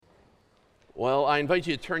Well, I invite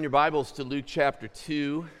you to turn your Bibles to Luke chapter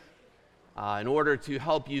 2. In order to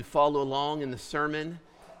help you follow along in the sermon,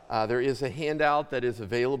 there is a handout that is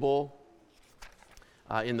available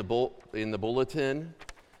in the bulletin.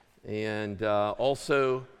 And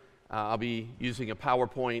also, I'll be using a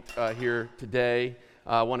PowerPoint here today.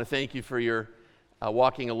 I want to thank you for your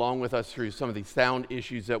walking along with us through some of the sound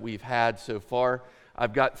issues that we've had so far.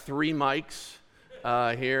 I've got 3 mics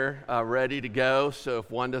here ready to go, so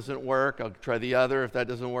if one doesn't work, I'll try the other. If that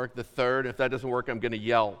doesn't work, the third. If that doesn't work, I'm going to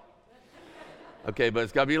yell. Okay, but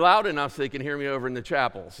it's got to be loud enough so they can hear me over in the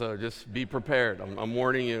chapel, so just be prepared. I'm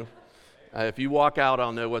warning you. If you walk out,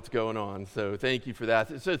 I'll know what's going on, so thank you for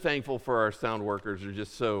that. I'm so thankful for our sound workers. They're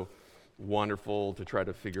just so wonderful to try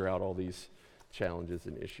to figure out all these challenges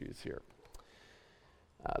and issues here.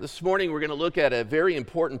 This morning, we're going to look at a very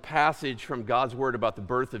important passage from God's Word about the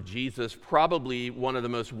birth of Jesus, probably one of the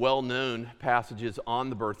most well-known passages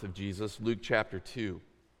on the birth of Jesus, Luke chapter 2.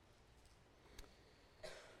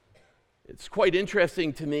 It's quite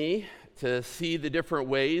interesting to me to see the different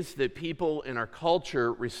ways that people in our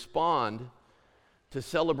culture respond to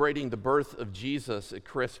celebrating the birth of Jesus at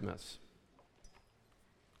Christmas.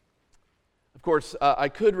 Of course, I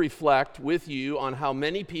could reflect with you on how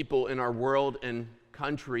many people in our world and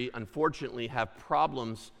country, unfortunately, have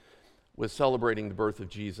problems with celebrating the birth of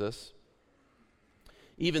Jesus.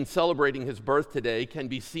 Even celebrating his birth today can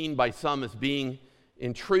be seen by some as being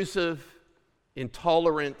intrusive,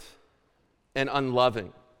 intolerant, and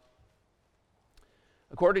unloving.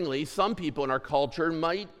 Accordingly, some people in our culture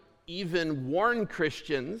might even warn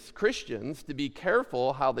Christians to be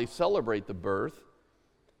careful how they celebrate the birth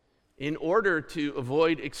in order to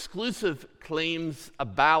avoid exclusive claims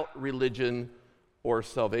about religion or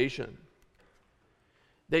salvation.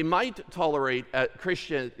 They might tolerate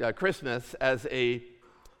Christmas as a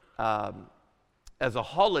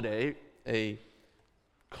holiday, a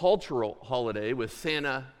cultural holiday with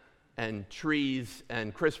Santa and trees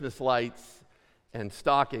and Christmas lights and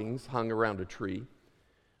stockings hung around a tree,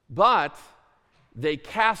 but they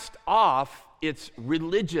cast off its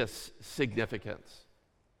religious significance.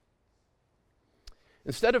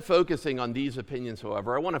 Instead of focusing on these opinions,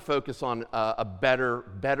 however, I want to focus on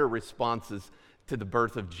better responses to the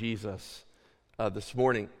birth of Jesus this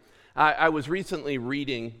morning. I was recently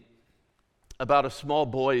reading about a small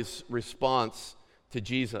boy's response to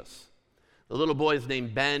Jesus. The little boy is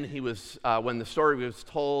named Ben. He was, when the story was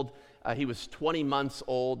told, he was 20 months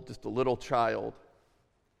old, just a little child.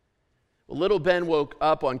 Well, little Ben woke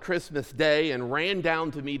up on Christmas Day and ran down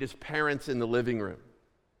to meet his parents in the living room.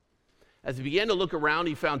 As he began to look around,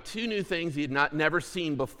 he found 2 new things he had never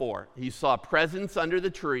seen before. He saw presents under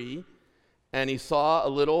the tree, and he saw a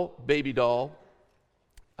little baby doll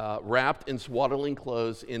wrapped in swaddling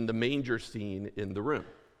clothes in the manger scene in the room.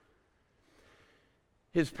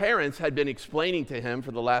 His parents had been explaining to him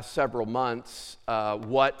for the last several months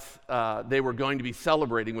what they were going to be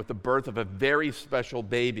celebrating with the birth of a very special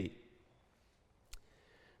baby.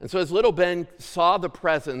 And so as little Ben saw the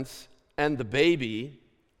presents and the baby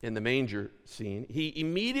in the manger scene, he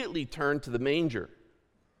immediately turned to the manger.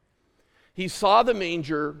 He saw the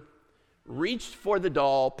manger, reached for the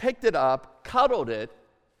doll, picked it up, cuddled it,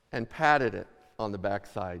 and patted it on the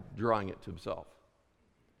backside, drawing it to himself.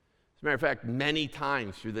 As a matter of fact, many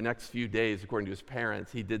times through the next few days, according to his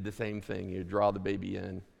parents, he did the same thing. He would draw the baby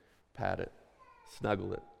in, pat it,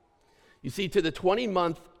 snuggle it. You see, to the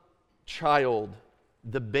 20-month child,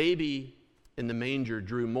 the baby in the manger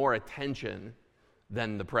drew more attention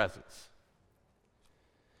than the presents.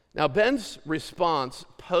 Now, Ben's response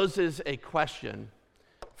poses a question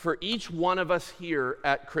for each one of us here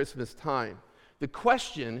at Christmas time. The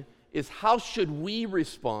question is, how should we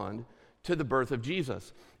respond to the birth of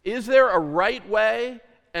Jesus? Is there a right way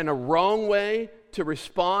and a wrong way to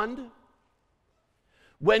respond?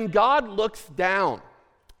 When God looks down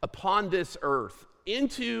upon this earth,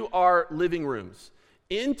 into our living rooms,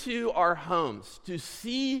 into our homes, to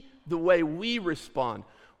see the way we respond,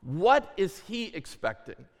 what is he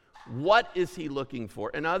expecting? What is he looking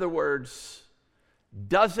for? In other words,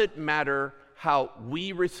 does it matter how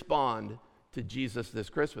we respond to Jesus this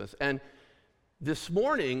Christmas? And this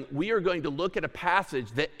morning, we are going to look at a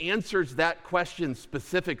passage that answers that question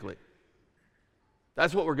specifically.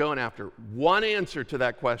 That's what we're going after. One answer to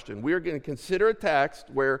that question. We are going to consider a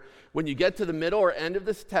text where when you get to the middle or end of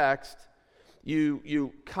this text,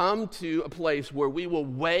 you come to a place where we will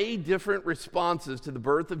weigh different responses to the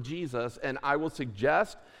birth of Jesus, and I will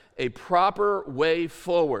suggest a proper way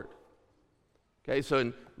forward. Okay, so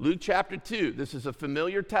in Luke chapter 2, this is a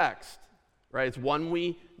familiar text, right? It's one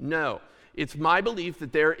we know. It's my belief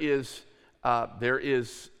that there is there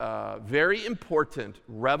is very important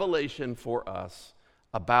revelation for us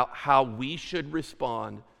about how we should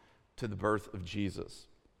respond to the birth of Jesus.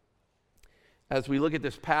 As we look at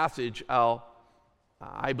this passage,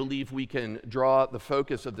 I believe we can draw the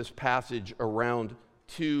focus of this passage around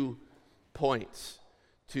 2 points.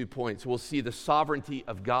 2 points. We'll see the sovereignty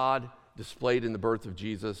of God displayed in the birth of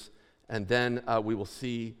Jesus, and then we will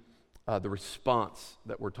see the response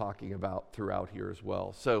that we're talking about throughout here as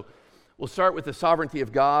well. So we'll start with the sovereignty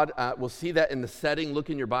of God. We'll see that in the setting. Look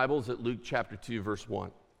in your Bibles at Luke chapter 2, verse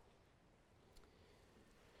 1.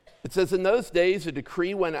 It says, "In those days a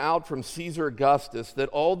decree went out from Caesar Augustus that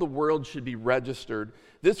all the world should be registered.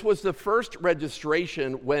 This was the first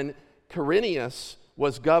registration when Quirinius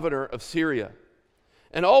was governor of Syria.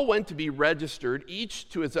 And all went to be registered, each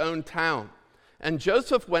to his own town. And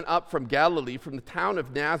Joseph went up from Galilee, from the town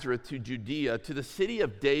of Nazareth to Judea, to the city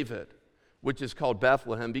of David, which is called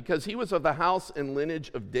Bethlehem, because he was of the house and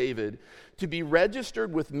lineage of David, to be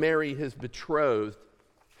registered with Mary, his betrothed,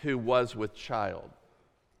 who was with child."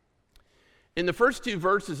 In the first 2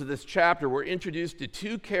 verses of this chapter, we're introduced to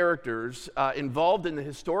 2 characters involved in the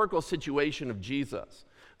historical situation of Jesus.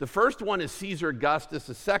 The first one is Caesar Augustus,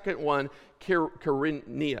 the second one,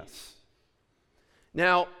 Quirinius.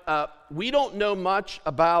 Now, we don't know much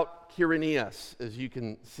about Quirinius, as you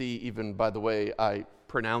can see even by the way I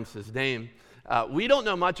pronounce his name. We don't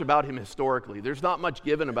know much about him historically. There's not much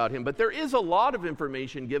given about him, but there is a lot of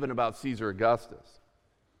information given about Caesar Augustus.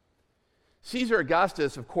 Caesar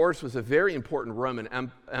Augustus, of course, was a very important Roman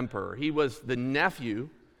emperor. He was the nephew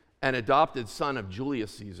and adopted son of Julius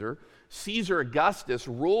Caesar. Caesar Augustus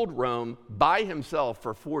ruled Rome by himself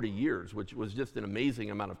for 40 years, which was just an amazing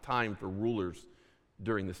amount of time for rulers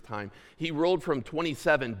during this time. He ruled from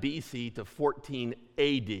 27 BC to 14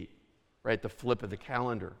 AD, right, the flip of the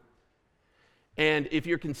calendar. And if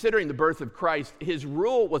you're considering the birth of Christ, his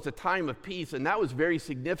rule was a time of peace, and that was very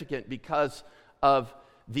significant because of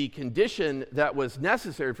the condition that was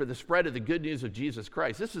necessary for the spread of the good news of Jesus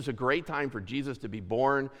Christ. This is a great time for Jesus to be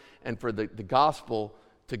born and for the gospel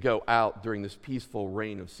to go out during this peaceful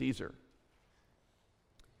reign of Caesar.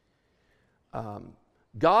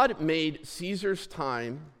 God made Caesar's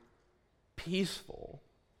time peaceful,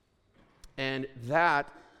 and that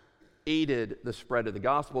aided the spread of the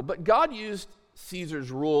gospel. But God used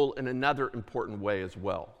Caesar's rule in another important way as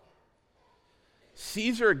well.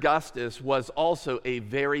 Caesar Augustus was also a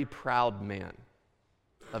very proud man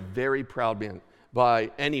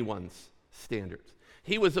by anyone's standards.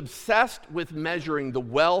 He was obsessed with measuring the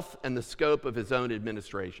wealth and the scope of his own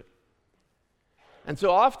administration. And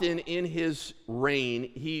so often in his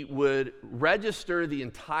reign, he would register the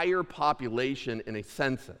entire population in a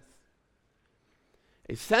census.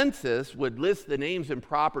 A census would list the names and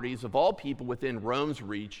properties of all people within Rome's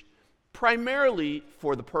reach, primarily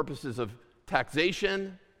for the purposes of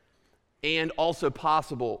taxation and also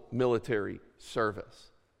possible military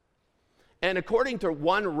service. And according to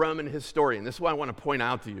one Roman historian, this is what I want to point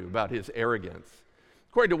out to you about his arrogance.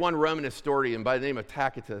 According to one Roman historian by the name of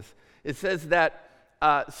Tacitus, it says that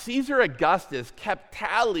Caesar Augustus kept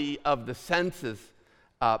tally of the census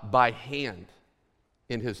by hand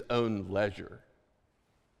in his own leisure.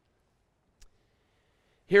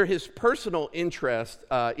 Here, his personal interest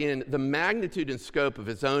in the magnitude and scope of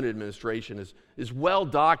his own administration is well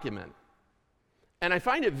documented. And I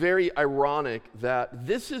find it very ironic that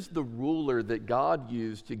this is the ruler that God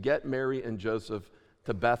used to get Mary and Joseph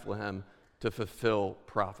to Bethlehem to fulfill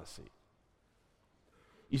prophecy.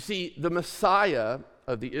 You see, the Messiah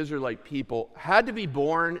of the Israelite people had to be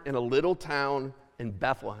born in a little town in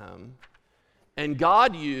Bethlehem, and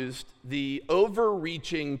God used the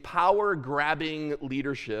overreaching, power-grabbing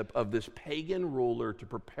leadership of this pagan ruler to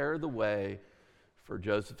prepare the way for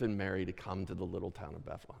Joseph and Mary to come to the little town of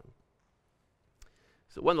Bethlehem.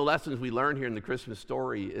 So one of the lessons we learn here in the Christmas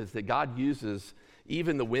story is that God uses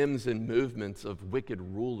even the whims and movements of wicked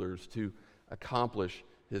rulers to accomplish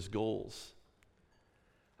his goals.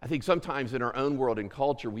 I think sometimes in our own world and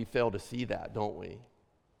culture, we fail to see that, don't we?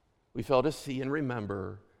 We fail to see and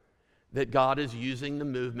remember that God is using the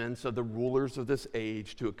movements of the rulers of this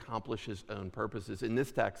age to accomplish his own purposes. In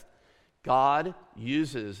this text, God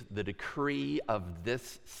uses the decree of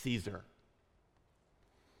this Caesar.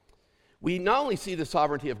 We not only see the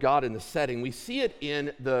sovereignty of God in the setting, we see it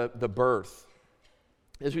in the birth.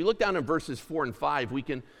 As we look down in verses 4 and 5, we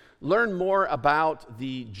can learn more about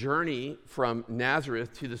the journey from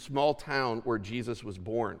Nazareth to the small town where Jesus was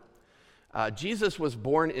born. Jesus was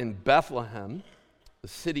born in Bethlehem, the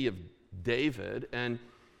city of David, and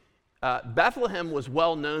Bethlehem was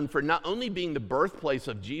well known for not only being the birthplace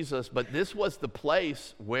of Jesus, but this was the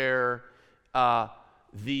place where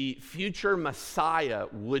the future Messiah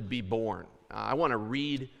would be born. I want to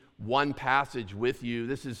read one passage with you.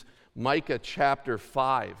 This is Micah chapter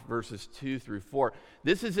 5, verses 2 through 4.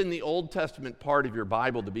 This is in the Old Testament part of your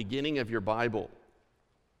Bible, the beginning of your Bible.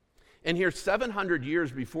 And here, 700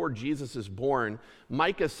 years before Jesus is born,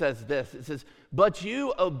 Micah says this. It says, "But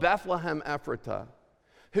you, O Bethlehem Ephratah,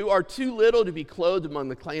 who are too little to be clothed among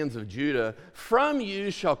the clans of Judah, from you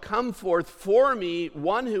shall come forth for me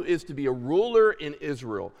one who is to be a ruler in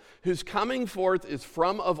Israel, whose coming forth is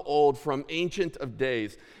from of old, from ancient of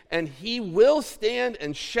days. And he will stand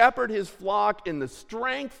and shepherd his flock in the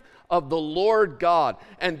strength of the Lord God,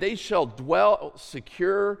 and they shall dwell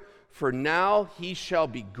secure, for now he shall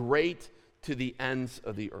be great to the ends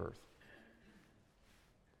of the earth."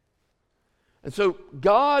 And so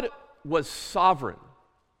God was sovereign.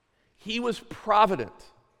 He was provident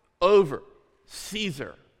over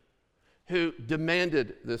Caesar, who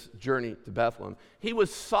demanded this journey to Bethlehem. He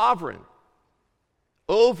was sovereign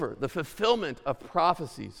over the fulfillment of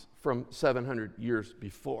prophecies from 700 years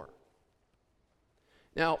before.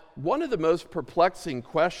 Now, one of the most perplexing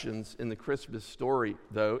questions in the Christmas story,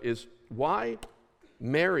 though, is why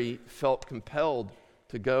Mary felt compelled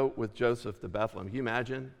to go with Joseph to Bethlehem. Can you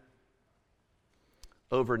imagine?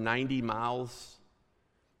 Over 90 miles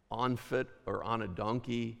on foot or on a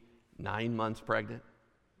donkey, 9 months pregnant.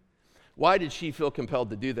 Why did she feel compelled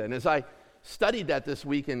to do that? And as I studied that this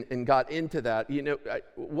week and got into that,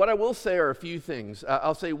 what I will say are a few things.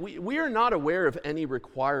 I'll say we are not aware of any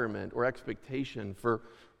requirement or expectation for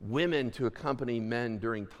women to accompany men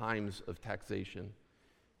during times of taxation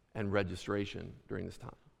and registration during this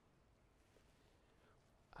time.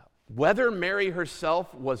 Whether Mary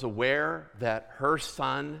herself was aware that her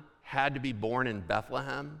son had to be born in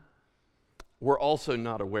Bethlehem, we're also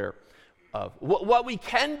not aware of. What we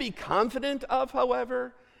can be confident of,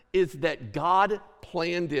 however, is that God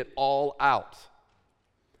planned it all out.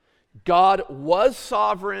 God was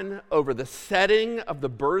sovereign over the setting of the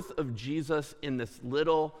birth of Jesus in this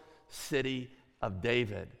little city of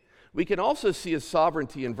David. We can also see his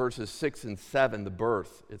sovereignty in verses 6 and 7, the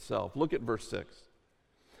birth itself. Look at verse 6.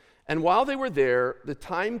 "And while they were there, the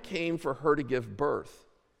time came for her to give birth.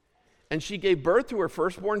 And she gave birth to her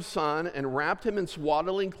firstborn son and wrapped him in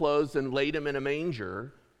swaddling clothes and laid him in a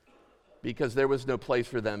manger because there was no place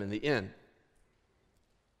for them in the inn."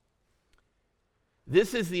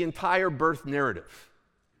 This is the entire birth narrative.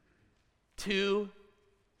 2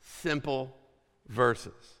 simple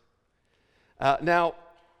verses. Now,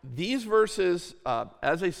 these verses,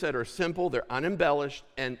 as I said, are simple, they're unembellished,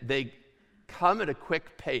 and they come at a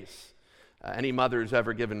quick pace. Any mother who's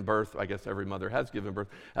ever given birth, I guess every mother has given birth,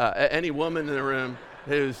 any woman in the room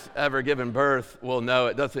who's ever given birth will know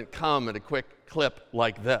it doesn't come at a quick clip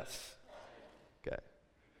like this. Okay.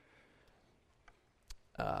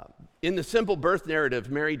 In the simple birth narrative,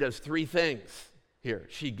 Mary does 3 things here.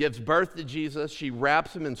 She gives birth to Jesus, she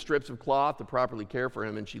wraps him in strips of cloth to properly care for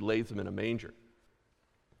him, and she lays him in a manger.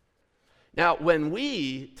 Now, when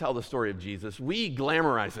we tell the story of Jesus, we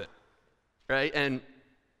glamorize it, right? And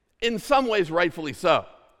in some ways, rightfully so.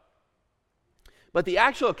 But the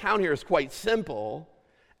actual account here is quite simple,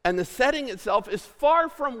 and the setting itself is far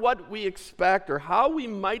from what we expect or how we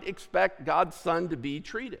might expect God's Son to be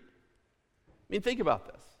treated. I mean, think about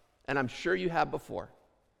this, and I'm sure you have before.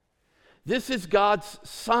 This is God's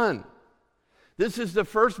Son. This is the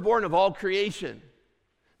firstborn of all creation,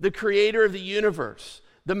 the creator of the universe,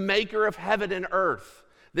 the maker of heaven and earth,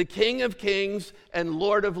 the King of kings and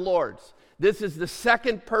Lord of lords. This is the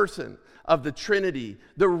second person of the Trinity,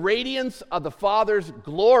 the radiance of the Father's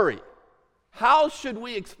glory. How should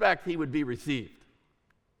we expect he would be received?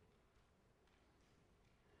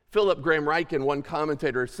 Philip Graham Ryken, one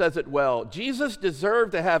commentator, says it well. Jesus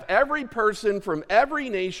deserved to have every person from every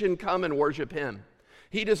nation come and worship him.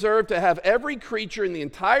 He deserved to have every creature in the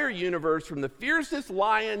entire universe, from the fiercest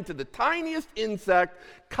lion to the tiniest insect,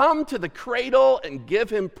 come to the cradle and give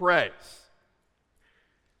him praise.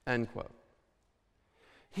 End quote.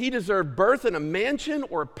 He deserved birth in a mansion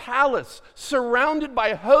or a palace, surrounded by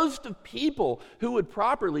a host of people who would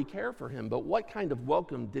properly care for him. But what kind of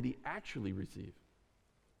welcome did he actually receive?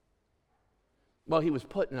 Well, he was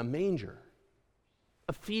put in a manger,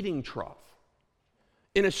 a feeding trough,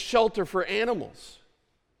 in a shelter for animals.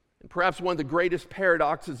 And perhaps one of the greatest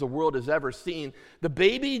paradoxes the world has ever seen, the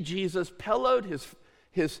baby Jesus pillowed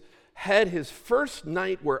his head his first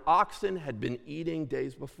night where oxen had been eating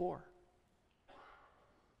days before.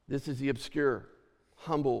 This is the obscure,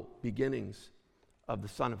 humble beginnings of the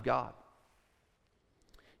Son of God.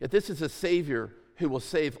 Yet this is a Savior who will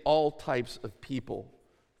save all types of people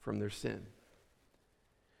from their sin.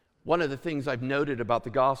 One of the things I've noted about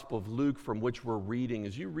the Gospel of Luke, from which we're reading,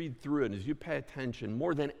 as you read through it, as you pay attention,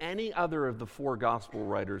 more than any other of the four Gospel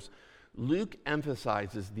writers, Luke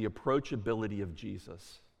emphasizes the approachability of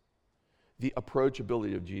Jesus. The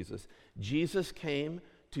approachability of Jesus. Jesus came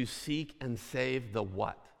to seek and save the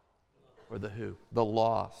what? Or the who? The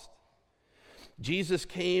lost. Jesus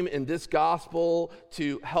came in this gospel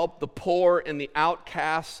to help the poor and the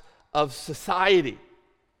outcasts of society.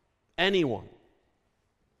 Anyone.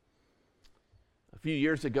 A few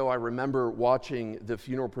years ago, I remember watching the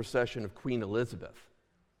funeral procession of Queen Elizabeth.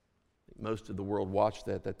 Most of the world watched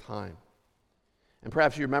that at that time. And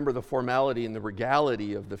perhaps you remember the formality and the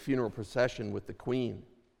regality of the funeral procession with the Queen.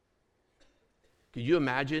 Could you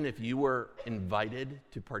imagine if you were invited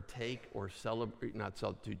to partake or celebrate,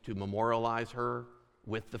 to memorialize her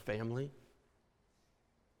with the family?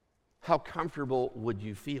 How comfortable would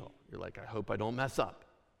you feel? You're like, I hope I don't mess up.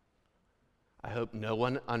 I hope no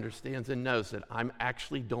one understands and knows that I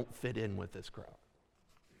actually don't fit in with this crowd.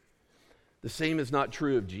 The same is not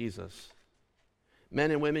true of Jesus.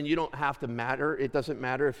 Men and women, you don't have to matter. It doesn't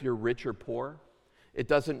matter if you're rich or poor. It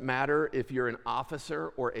doesn't matter if you're an officer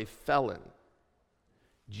or a felon.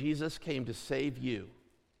 Jesus came to save you,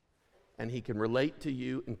 and he can relate to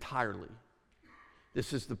you entirely.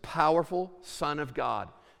 This is the powerful Son of God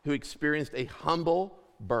who experienced a humble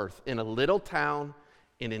birth in a little town,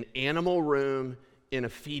 in an animal room, in a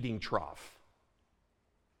feeding trough.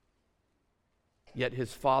 Yet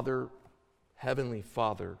his Father, Heavenly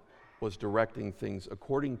Father, was directing things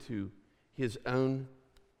according to his own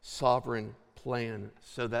sovereign plan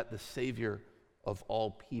so that the Savior of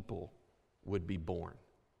all people would be born.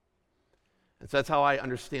 And so that's how I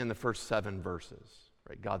understand the first 7 verses,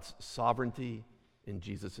 right? God's sovereignty in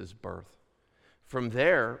Jesus' birth. From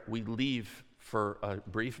there, we leave for a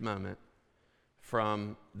brief moment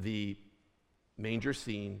from the manger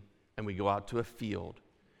scene and we go out to a field.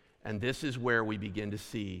 And this is where we begin to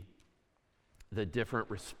see the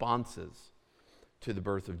different responses to the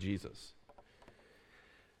birth of Jesus.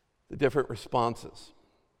 The different responses.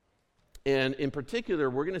 And in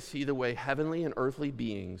particular, we're going to see the way heavenly and earthly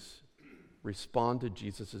beings respond to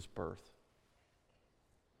Jesus' birth.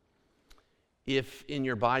 If in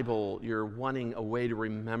your Bible you're wanting a way to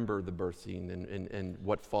remember the birth scene and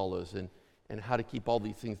what follows and how to keep all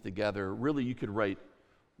these things together, really you could write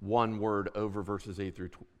one word over verses 8 through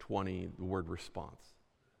 20, the word response.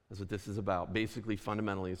 That's what this is about. Basically,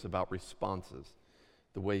 fundamentally, it's about responses,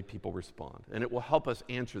 the way people respond. And it will help us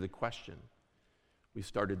answer the question we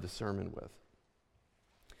started the sermon with.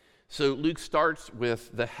 So Luke starts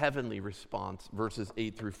with the heavenly response, verses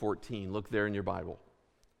 8 through 14. Look there in your Bible.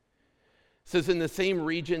 It says, in the same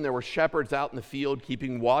region there were shepherds out in the field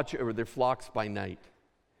keeping watch over their flocks by night.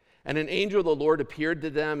 And an angel of the Lord appeared to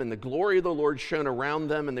them, and the glory of the Lord shone around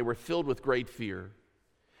them, and they were filled with great fear.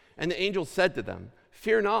 And the angel said to them,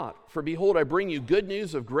 fear not, for behold, I bring you good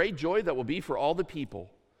news of great joy that will be for all the people.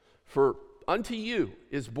 For unto you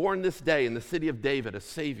is born this day in the city of David a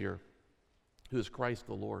Savior, who is Christ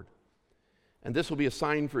the Lord. And this will be a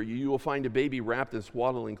sign for you. You will find a baby wrapped in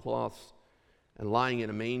swaddling cloths and lying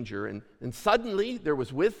in a manger. And suddenly there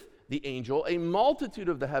was with the angel a multitude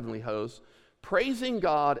of the heavenly hosts, praising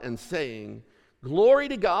God and saying, glory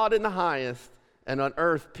to God in the highest, and on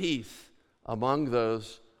earth peace among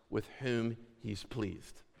those with whom he's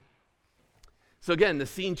pleased. So again, the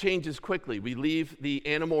scene changes quickly. We leave the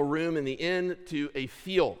animal room in the inn to a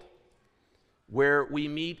field where we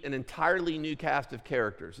meet an entirely new cast of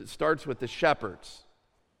characters. It starts with the shepherds.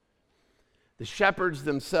 The shepherds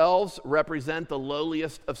themselves represent the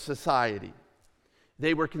lowliest of society.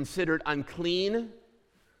 They were considered unclean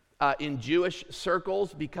in Jewish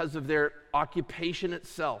circles because of their occupation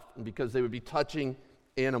itself and because they would be touching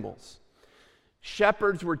animals.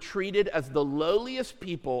 Shepherds were treated as the lowliest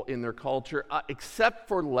people in their culture, except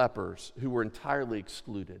for lepers, who were entirely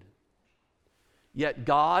excluded. Yet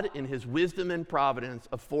God, in his wisdom and providence,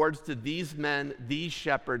 affords to these men, these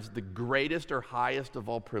shepherds, the greatest or highest of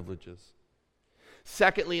all privileges.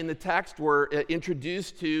 Secondly, in the text, we're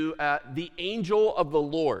introduced to the angel of the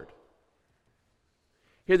Lord.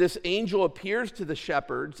 Here, this angel appears to the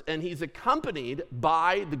shepherds, and he's accompanied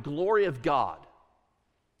by the glory of God.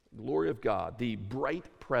 Glory of God, the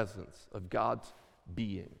bright presence of God's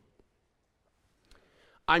being.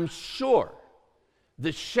 I'm sure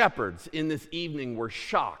the shepherds in this evening were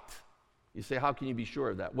shocked. You say, how can you be sure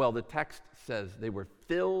of that? Well, the text says they were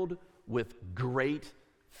filled with great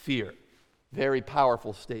fear. Very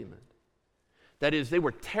powerful statement. That is, they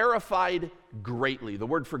were terrified greatly. The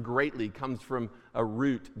word for greatly comes from a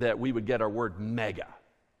root that we would get our word mega.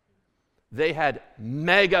 They had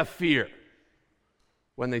mega fear.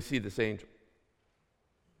 when they see this angel.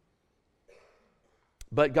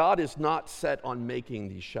 But God is not set on making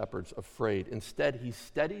these shepherds afraid. Instead, he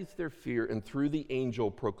steadies their fear and through the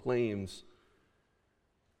angel proclaims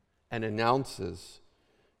and announces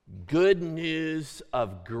good news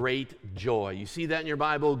of great joy. You see that in your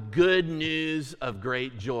Bible? Good news of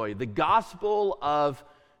great joy. The gospel of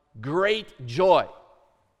great joy.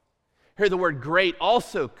 Here, the word great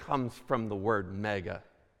also comes from the word mega.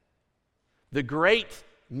 The great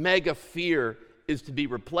mega fear is to be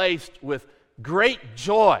replaced with great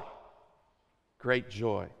joy. Great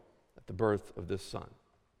joy at the birth of this son.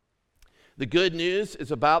 The good news is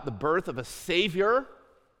about the birth of a Savior,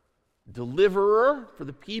 deliverer for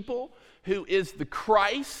the people, who is the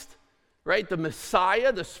Christ, right? The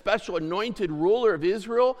Messiah, the special anointed ruler of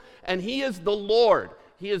Israel, and he is the Lord.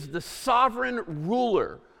 He is the sovereign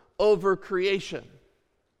ruler over creation.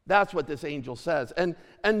 That's what this angel says. And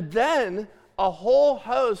then a whole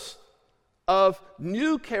host of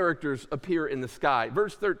new characters appear in the sky.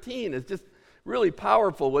 Verse 13 is just really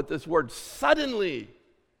powerful with this word suddenly,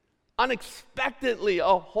 unexpectedly, a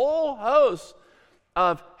whole host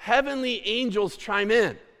of heavenly angels chime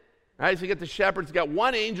in. Right? So you get the shepherds, you got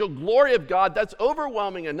one angel, glory of God, that's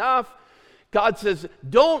overwhelming enough. God says,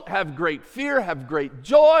 don't have great fear, have great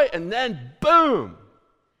joy, and then boom,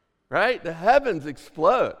 right? The heavens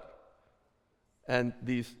explode. And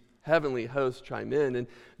these heavenly hosts chime in, and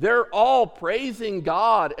they're all praising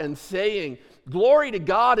God and saying, glory to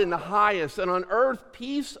God in the highest, and on earth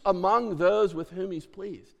peace among those with whom he's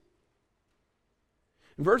pleased.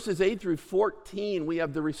 In verses 8 through 14, we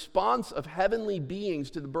have the response of heavenly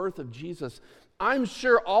beings to the birth of Jesus. I'm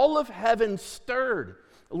sure all of heaven stirred,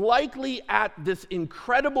 likely at this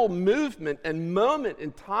incredible movement and moment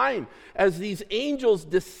in time as these angels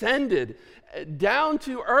descended down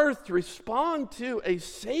to earth to respond to a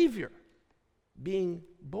Savior being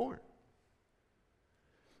born.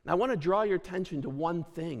 Now, I want to draw your attention to one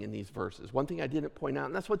thing in these verses, one thing I didn't point out,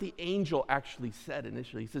 and that's what the angel actually said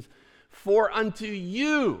initially. He says, for unto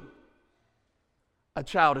you a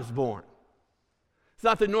child is born. It's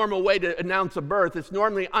not the normal way to announce a birth. It's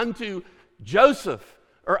normally unto Joseph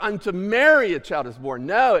or unto Mary a child is born.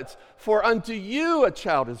 No, it's for unto you a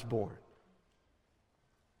child is born.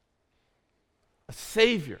 A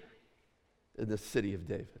Savior in the city of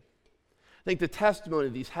David. I think the testimony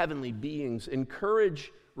of these heavenly beings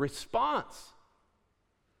encourage response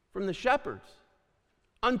from the shepherds.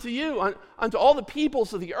 Unto you, unto all the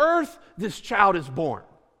peoples of the earth, this child is born.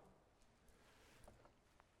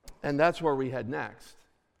 And that's where we head next.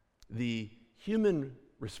 The human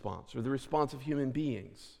response, or the response of human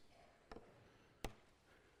beings.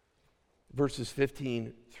 Verses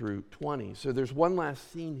 15 through 20. So there's one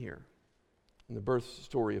last scene here in the birth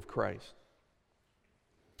story of Christ,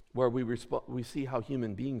 where we see how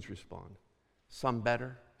human beings respond. Some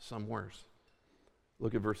better, some worse.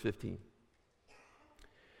 Look at verse 15.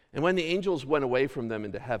 And when the angels went away from them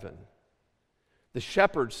into heaven, the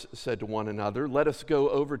shepherds said to one another, let us go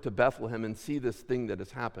over to Bethlehem and see this thing that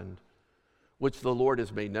has happened, which the Lord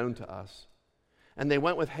has made known to us. And they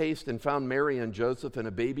went with haste and found Mary and Joseph and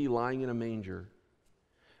a baby lying in a manger.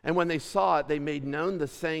 And when they saw it, they made known the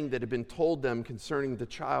saying that had been told them concerning the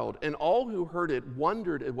child. And all who heard it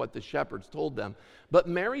wondered at what the shepherds told them. But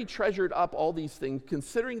Mary treasured up all these things,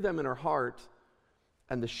 considering them in her heart.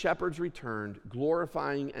 And the shepherds returned,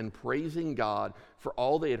 glorifying and praising God for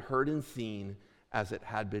all they had heard and seen as it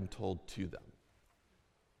had been told to them.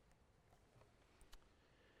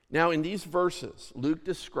 Now, in these verses, Luke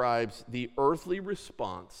describes the earthly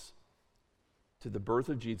response to the birth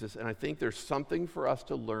of Jesus, and I think there's something for us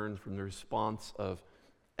to learn from the response of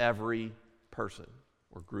every person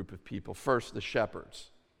or group of people. First, the shepherds.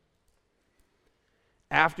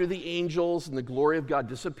 After the angels and the glory of God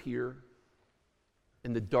disappear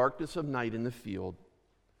in the darkness of night in the field,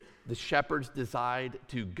 the shepherds decide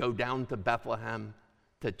to go down to Bethlehem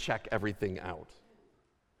to check everything out.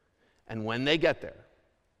 And when they get there,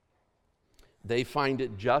 they find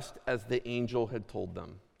it just as the angel had told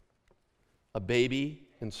them. A baby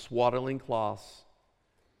in swaddling cloths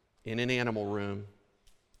in an animal room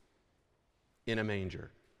in a manger.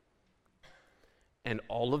 And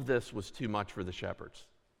all of this was too much for the shepherds,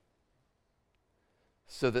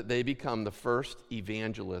 so that they become the first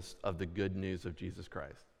evangelists of the good news of Jesus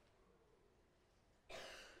Christ.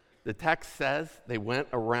 The text says they went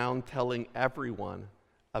around telling everyone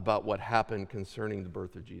about what happened concerning the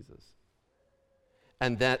birth of Jesus.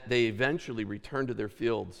 And that they eventually returned to their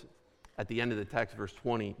fields at the end of the text, verse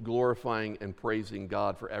 20, glorifying and praising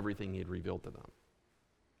God for everything he had revealed to them.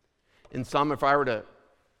 In sum, if I were to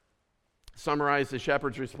summarize the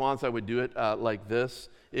shepherd's response, I would do it like this.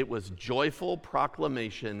 It was joyful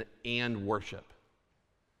proclamation and worship.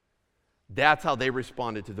 That's how they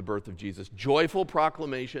responded to the birth of Jesus. Joyful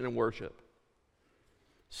proclamation and worship.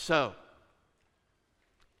 So,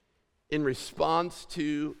 in response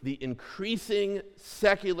to the increasing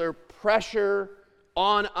secular pressure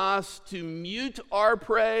on us to mute our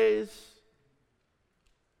praise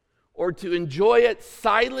or to enjoy it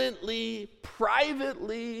silently,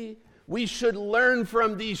 privately, we should learn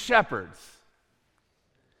from these shepherds.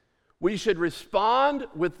 We should respond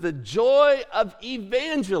with the joy of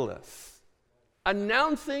evangelists,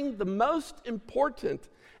 announcing the most important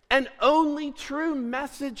and only true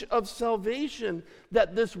message of salvation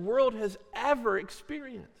that this world has ever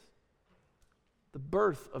experienced: the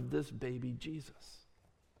birth of this baby Jesus.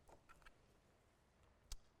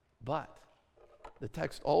 But the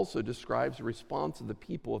text also describes the response of the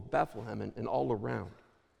people of Bethlehem and all around.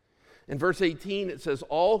 In verse 18, it says,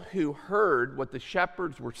 all who heard what the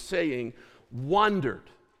shepherds were saying wondered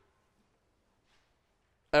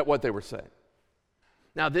at what they were saying.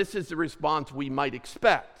 Now, this is the response we might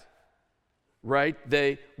expect, right?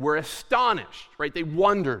 They were astonished, right? They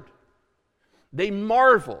wondered. They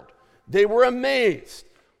marveled. They were amazed,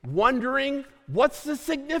 wondering, what's the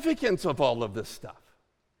significance of all of this stuff?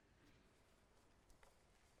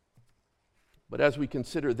 But as we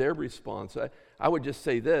consider their response, I would just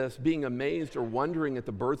say this: being amazed or wondering at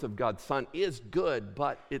the birth of God's Son is good,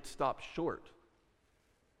 but it stops short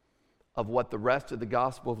of what the rest of the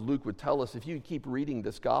Gospel of Luke would tell us. If you keep reading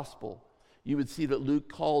this Gospel, you would see that Luke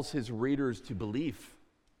calls his readers to belief.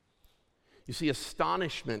 You see,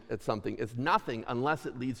 astonishment at something is nothing unless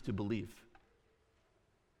it leads to belief.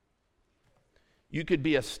 You could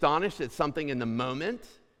be astonished at something in the moment,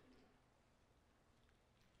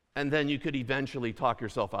 and then you could eventually talk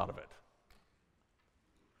yourself out of it.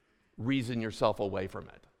 Reason yourself away from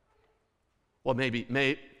it. Well, maybe,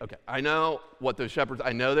 okay, I know what those shepherds,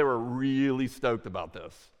 I know they were really stoked about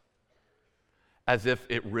this, as if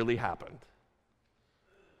it really happened.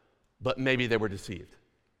 But maybe they were deceived.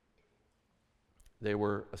 They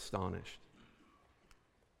were astonished.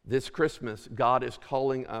 This Christmas, God is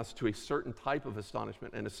calling us to a certain type of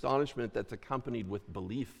astonishment, an astonishment that's accompanied with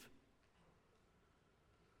belief.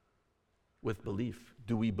 With belief.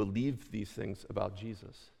 Do we believe these things about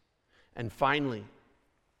Jesus? And finally,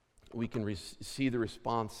 we can see the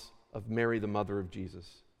response of Mary, the mother of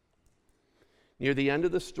Jesus. Near the end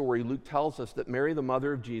of the story, Luke tells us that Mary, the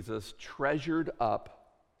mother of Jesus, treasured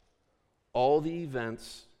up all the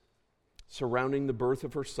events surrounding the birth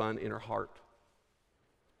of her son in her heart.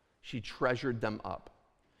 She treasured them up.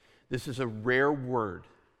 This is a rare word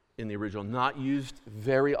in the original, not used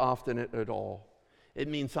very often at all. It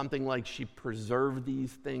means something like she preserved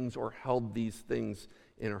these things or held these things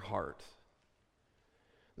in her heart.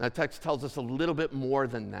 That text tells us a little bit more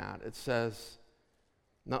than that. It says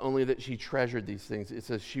not only that she treasured these things, it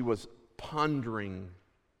says she was pondering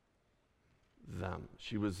them.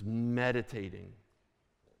 She was meditating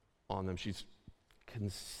on them. She's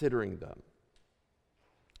considering them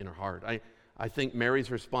in her heart. I think Mary's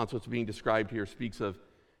response, what's being described here, speaks of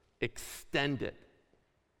extended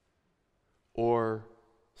or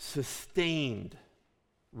sustained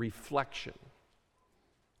reflection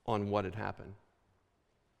on what had happened.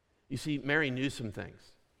 You see, Mary knew some things.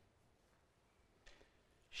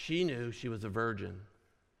 She knew she was a virgin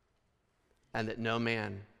and that no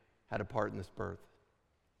man had a part in this birth.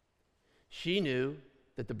 She knew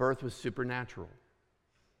that the birth was supernatural.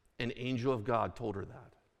 An angel of God told her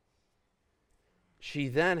that. She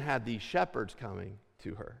then had these shepherds coming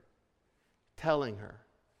to her, telling her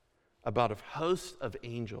about a host of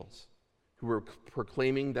angels who were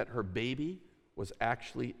proclaiming that her baby was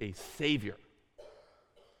actually a savior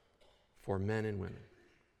for men and women.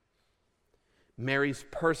 Mary's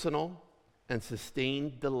personal and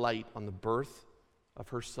sustained delight on the birth of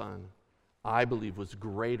her son, I believe, was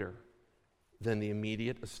greater than the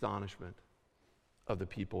immediate astonishment of the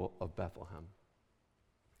people of Bethlehem.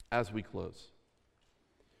 As we close,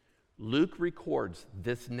 Luke records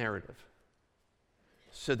this narrative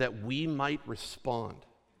so that we might respond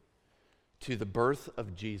to the birth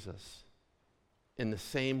of Jesus in the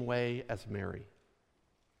same way as Mary.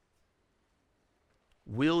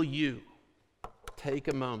 Will you take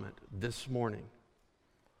a moment this morning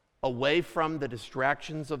away from the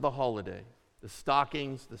distractions of the holiday, the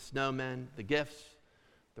stockings, the snowmen, the gifts,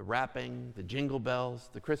 the wrapping, the jingle bells,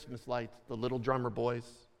 the Christmas lights, the little drummer boys?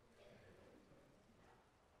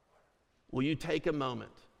 Will you take a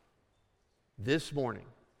moment this morning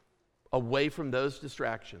away from those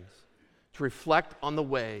distractions to reflect on the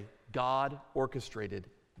way God orchestrated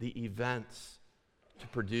the events to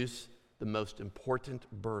produce the most important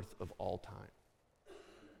birth of all time?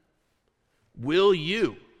 Will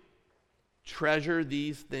you treasure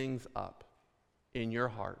these things up in your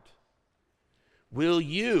heart? Will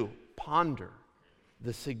you ponder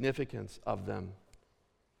the significance of them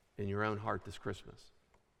in your own heart this Christmas?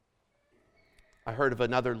 I heard of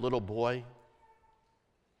another little boy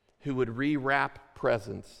who would rewrap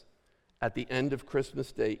presents at the end of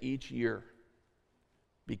Christmas Day each year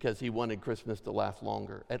because he wanted Christmas to last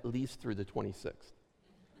longer, at least through the 26th.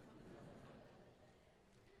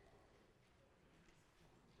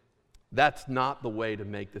 That's not the way to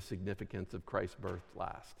make the significance of Christ's birth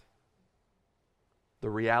last. The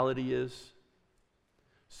reality is,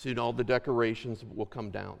 soon all the decorations will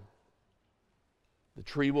come down. The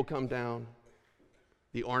tree will come down.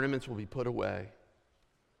 The ornaments will be put away.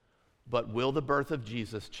 But will the birth of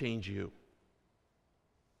Jesus change you?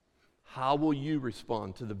 How will you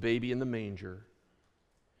respond to the baby in the manger?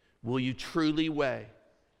 Will you truly weigh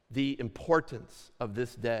the importance of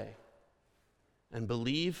this day and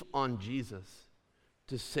believe on Jesus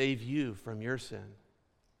to save you from your sin?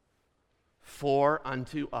 For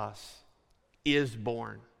unto us is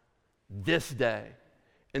born this day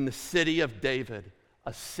in the city of David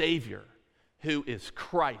a Savior who is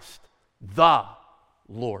Christ the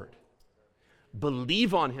Lord.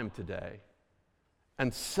 Believe on him today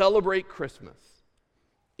and celebrate Christmas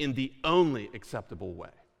in the only acceptable way.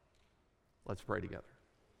 Let's pray together.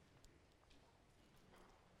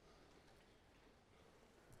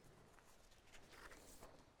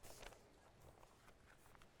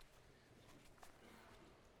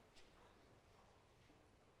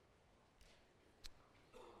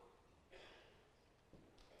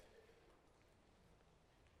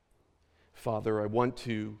 Father, I want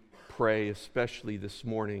to pray especially this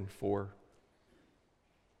morning for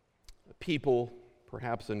people,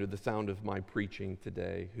 perhaps under the sound of my preaching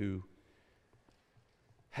today, who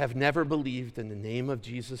have never believed in the name of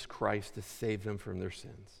Jesus Christ to save them from their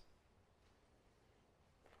sins.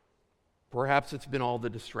 Perhaps it's been all the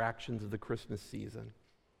distractions of the Christmas season,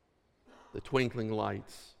 the twinkling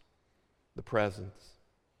lights, the presents,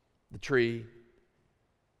 the tree,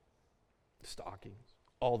 the stockings.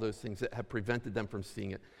 All those things that have prevented them from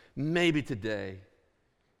seeing it. Maybe today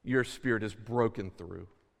your Spirit is broken through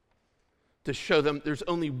to show them there's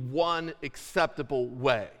only one acceptable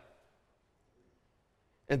way,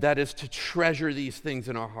 and that is to treasure these things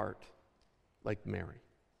in our heart like Mary.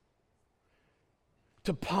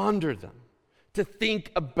 To ponder them, to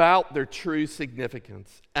think about their true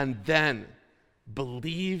significance, and then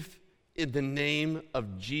believe in the name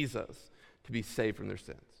of Jesus to be saved from their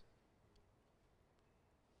sins.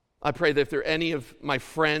 I pray that if there are any of my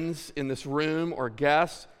friends in this room or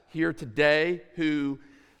guests here today who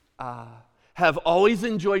have always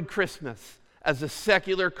enjoyed Christmas as a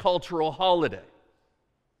secular cultural holiday,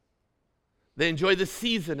 they enjoy the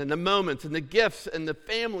season and the moments and the gifts and the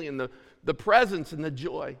family and the presents and the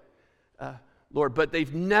joy, Lord, but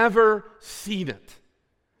they've never seen it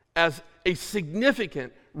as a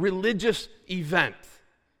significant religious event.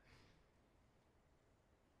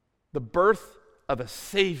 The birth of a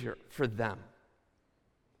Savior for them.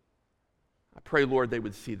 I pray, Lord, they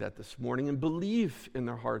would see that this morning and believe in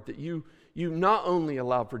their heart that you not only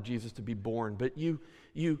allowed for Jesus to be born, but you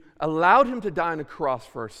allowed him to die on a cross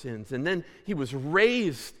for our sins, and then he was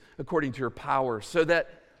raised according to your power so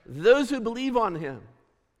that those who believe on him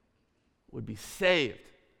would be saved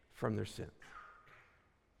from their sins.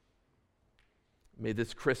 May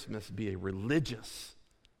this Christmas be a religious,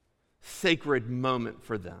 sacred moment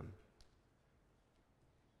for them,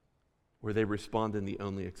 where they respond in the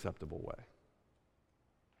only acceptable way.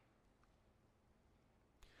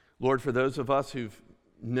 Lord, for those of us who've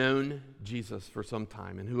known Jesus for some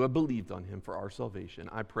time and who have believed on him for our salvation,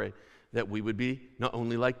 I pray that we would be not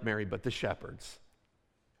only like Mary, but the shepherds,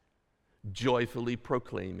 joyfully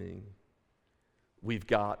proclaiming, we've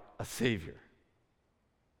got a Savior.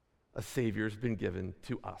 A Savior's been given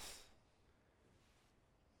to us.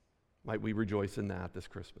 Might we rejoice in that this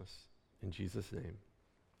Christmas. In Jesus' name,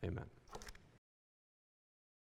 amen.